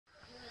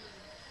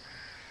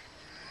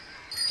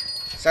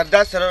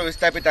सरदार सरोवर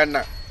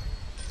विस्थापितांना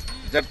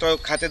जर तो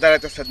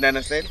खातेदाराचा संज्ञा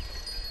नसेल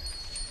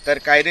तर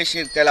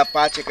कायदेशीर त्याला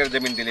 5 एकर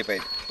जमीन दिली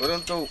पाहिजे।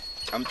 परंतु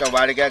आमच्या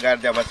वाडग्या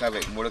गारद्या वसावे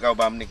मुळगाव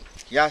बामणी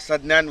या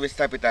संज्ञान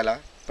विस्थापिताला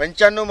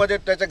 95 मध्ये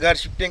त्याचं घर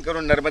शिफ्टिंग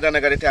करून नर्मदा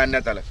नगर येथे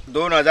आणण्यात आलं।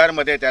 2000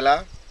 मध्ये त्याला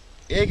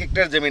 1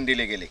 हेक्टर जमीन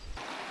दिली गेली।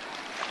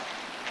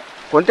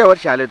 कोणत्या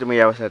वर्षी आले तुम्ही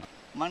या वसाहत?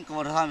 मन को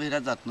वर्षा विरा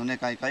जात नो ने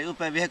काय काय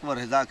उपाय वेक वर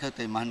जा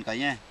खेते मान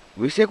काय आहे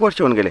 20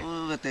 वर्ष होऊन गेले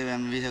ते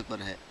 20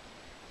 वर है।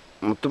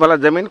 मग तुम्हाला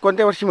जमीन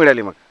कोणत्या वर्षी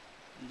मिळाली? मग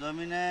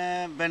जमीन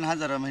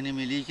 2000 महिने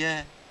मिली के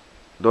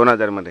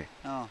 2000 मध्ये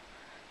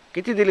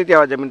किती दिली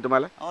तेव्हा जमीन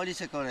तुम्हाला?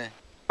 2.5 एकर आहे।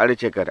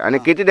 2.5 एकर आणि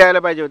किती द्यायला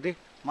पाहिजे होती?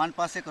 मान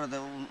 5 एकर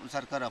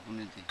सरकार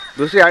आपण ती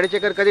दुसरी 2.5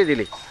 एकर कधी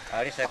दिली?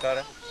 2.5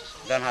 एकर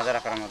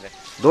 2011 मध्ये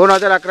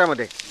 2011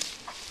 मध्ये।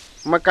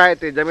 मग काय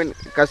ते जमीन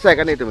कसं आहे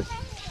का नाही तुम्ही?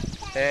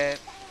 ते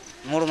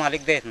मूळ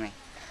मालिक देत नाही।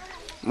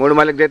 मूळ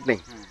मालिक देत नाही?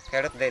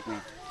 खेडत देत नाही।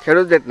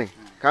 खेडूच देत नाही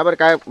का बरं?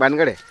 काय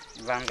भानगड आहे?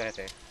 भानगड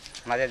आहे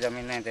माझ्या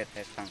जमीन नाही देत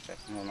आहे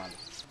सांगतात मूळ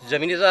मालिक।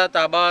 जमिनीचा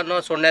ताबा न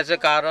सोडण्याचं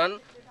कारण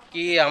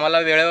की आम्हाला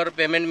वेळेवर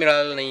पेमेंट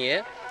मिळालं नाही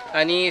आहे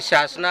आणि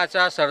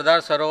शासनाचा सरदार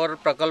सरोवर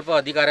प्रकल्प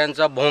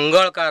अधिकाऱ्यांचा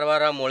भोंगळ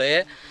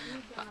कारभारामुळे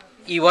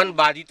इव्हन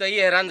बाधितही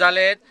हैराण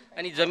झाले आहेत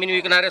आणि जमीन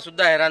विकणारे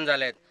सुद्धा हैराण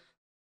झाले आहेत।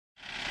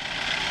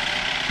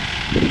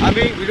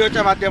 आम्ही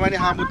व्हिडिओच्या माध्यमाने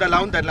हा मुद्दा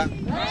लावून धरला।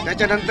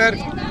 त्याच्यानंतर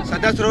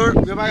सरदार सरोवर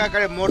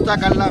विभागाकडे मोर्चा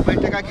काढला,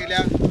 बैठका केल्या,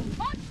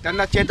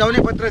 त्यांना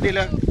चेतावणी पत्र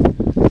दिलं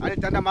आणि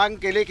त्यांना मागणी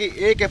केली की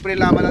 1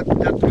 एप्रिलला आम्हाला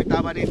जर तुम्ही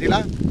ताबा नाही दिला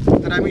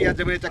तर आम्ही या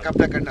जमिनीचा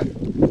कब्जा करणार।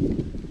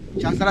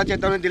 शासनाला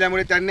चेतावणी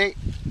दिल्यामुळे त्यांनी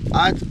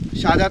आज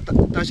शहादा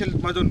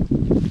तहसीलमधून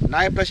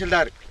नायब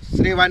तहसीलदार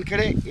श्री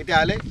वानखेडे इथे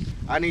आले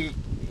आणि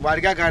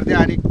वाडग्या गारद्या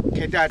आणि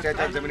खेत्या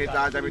त्याच्या जमिनीचा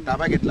आज आम्ही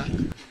ताबा घेतला।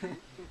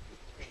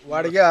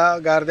 वाडग्या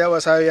गारद्या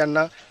वसावे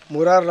यांना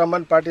मुरार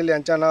रमण पाटील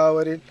यांच्या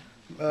नावावरील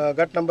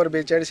गट नंबर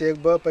 42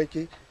 1 ब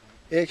पैकी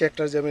 1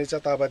 हेक्टर जमिनीचा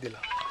ताबा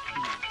दिला।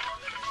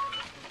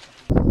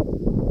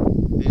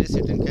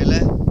 सिटिंग केलं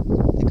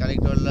ते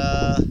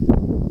कलेक्टरला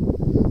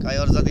काय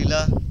अर्ज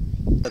दिला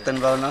रतन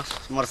भाऊनं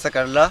समर्थ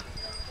काढला,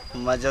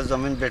 माझ्या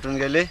जमीन भेटून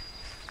गेली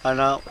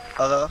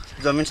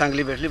आणि जमीन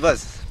चांगली भेटली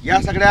बस।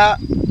 या सगळ्या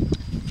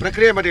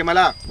प्रक्रियेमध्ये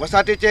मला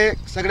वसाहतीचे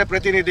सगळे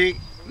प्रतिनिधी,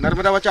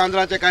 नर्मदा बचाव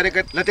आंदोलनाचे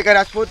कार्यकर्ते लतिका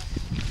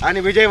राजपूत आणि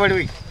विजय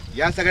वडवी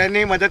या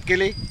सगळ्यांनी मदत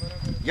केली।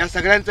 या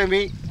सगळ्यांचे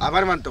मी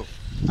आभार मानतो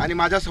आणि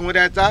माझ्या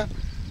समुदायाचा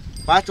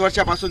 5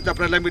 वर्षापासूनचा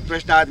प्रलंबित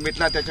प्रश्न आज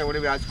मिटला, त्याच्यामुळे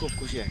मी आज खूप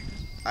खुशी आहे।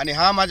 आणि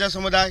हा माझा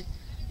समुदाय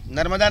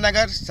नर्मदा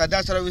नगर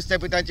सरदार सरोवर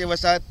विस्थापितांची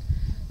वसाहत,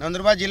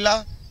 नंदुरबार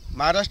जिल्हा,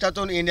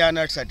 महाराष्ट्रातून इंडिया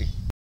अनहर्डसाठी।